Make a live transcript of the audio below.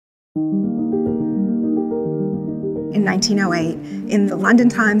In 1908, in the London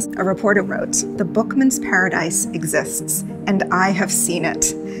Times, a reporter wrote, "The bookman's paradise exists, and I have seen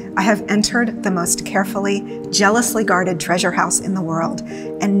it. I have entered the most carefully, jealously guarded treasure house in the world,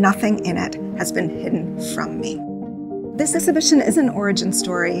 and nothing in it has been hidden from me." This exhibition is an origin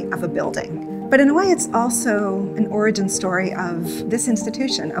story of a building, but in a way it's also an origin story of this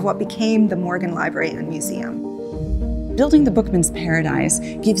institution, of what became the Morgan Library and Museum. Building the Bookman's Paradise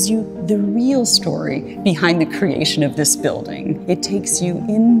gives you the real story behind the creation of this building. It takes you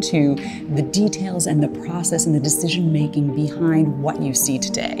into the details and the process and the decision-making behind what you see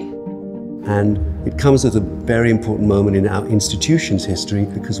today. And it comes at a very important moment in our institution's history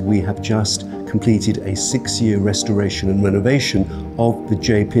because we have just completed a 6-year restoration and renovation of the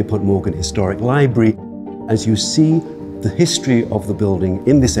Pierpont Morgan Historic Library. As you see the history of the building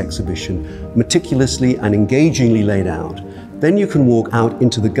in this exhibition meticulously and engagingly laid out, then you can walk out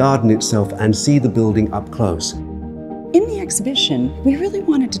into the garden itself and see the building up close. In the exhibition, we really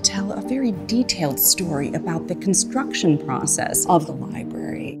wanted to tell a very detailed story about the construction process of the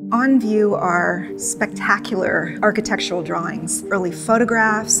library. On view are spectacular architectural drawings, early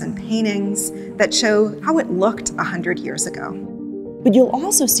photographs and paintings that show how it looked 100 years ago. But you'll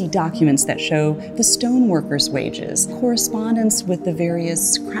also see documents that show the stoneworkers' wages, correspondence with the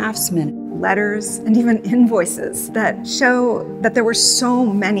various craftsmen, letters, and even invoices that show that there were so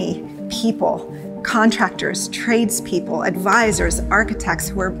many people, contractors, tradespeople, advisors, architects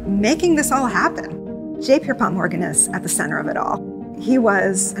who were making this all happen. Pierpont Morgan is at the center of it all. He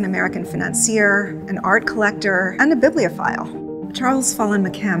was an American financier, an art collector, and a bibliophile. Charles Follen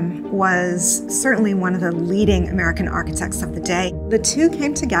McKim was certainly one of the leading American architects of the day. The two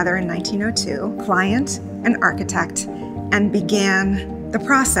came together in 1902, client and architect, and began the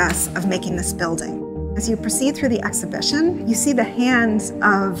process of making this building. As you proceed through the exhibition, you see the hands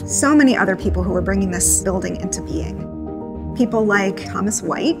of so many other people who were bringing this building into being. People like Thomas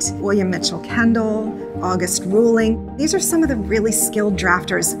White, William Mitchell Kendall, August Ruling. These are some of the really skilled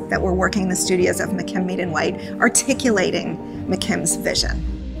drafters that were working in the studios of McKim, Mead White, articulating McKim's vision.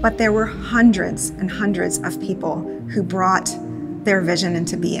 But there were hundreds and hundreds of people who brought their vision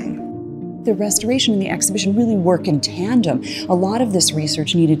into being. The restoration and the exhibition really work in tandem. A lot of this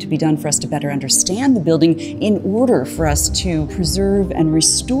research needed to be done for us to better understand the building in order for us to preserve and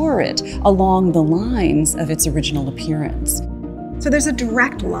restore it along the lines of its original appearance. So there's a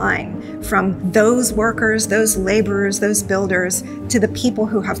direct line from those workers, those laborers, those builders, to the people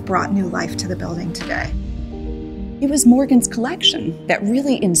who have brought new life to the building today. It was Morgan's collection that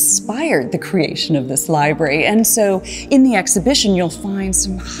really inspired the creation of this library. And so in the exhibition, you'll find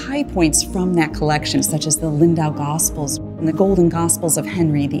some high points from that collection, such as the Lindau Gospels and the Golden Gospels of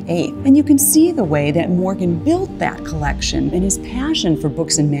Henry VIII. And you can see the way that Morgan built that collection and his passion for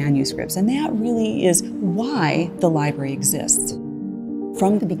books and manuscripts. And that really is why the library exists.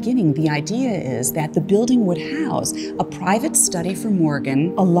 From the beginning, the idea is that the building would house a private study for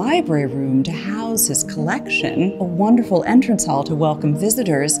Morgan, a library room to house his collection, a wonderful entrance hall to welcome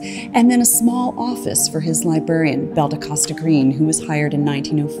visitors, and then a small office for his librarian, Belle Costa Green, who was hired in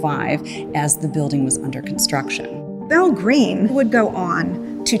 1905 as the building was under construction. Belle Green would go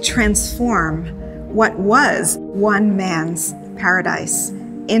on to transform what was one man's paradise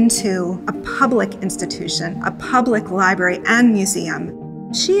into a public institution, a public library and museum.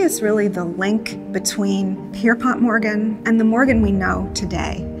 She is really the link between Pierpont Morgan and the Morgan we know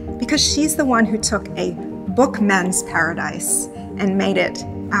today, because she's the one who took a bookman's paradise and made it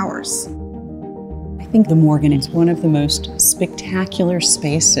ours. I think the Morgan is one of the most spectacular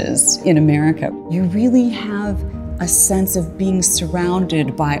spaces in America. You really have a sense of being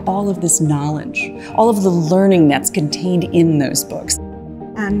surrounded by all of this knowledge, all of the learning that's contained in those books.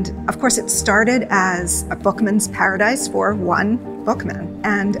 And of course, it started as a bookman's paradise for one bookman.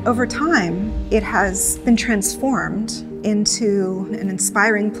 And over time, it has been transformed into an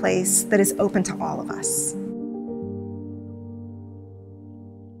inspiring place that is open to all of us.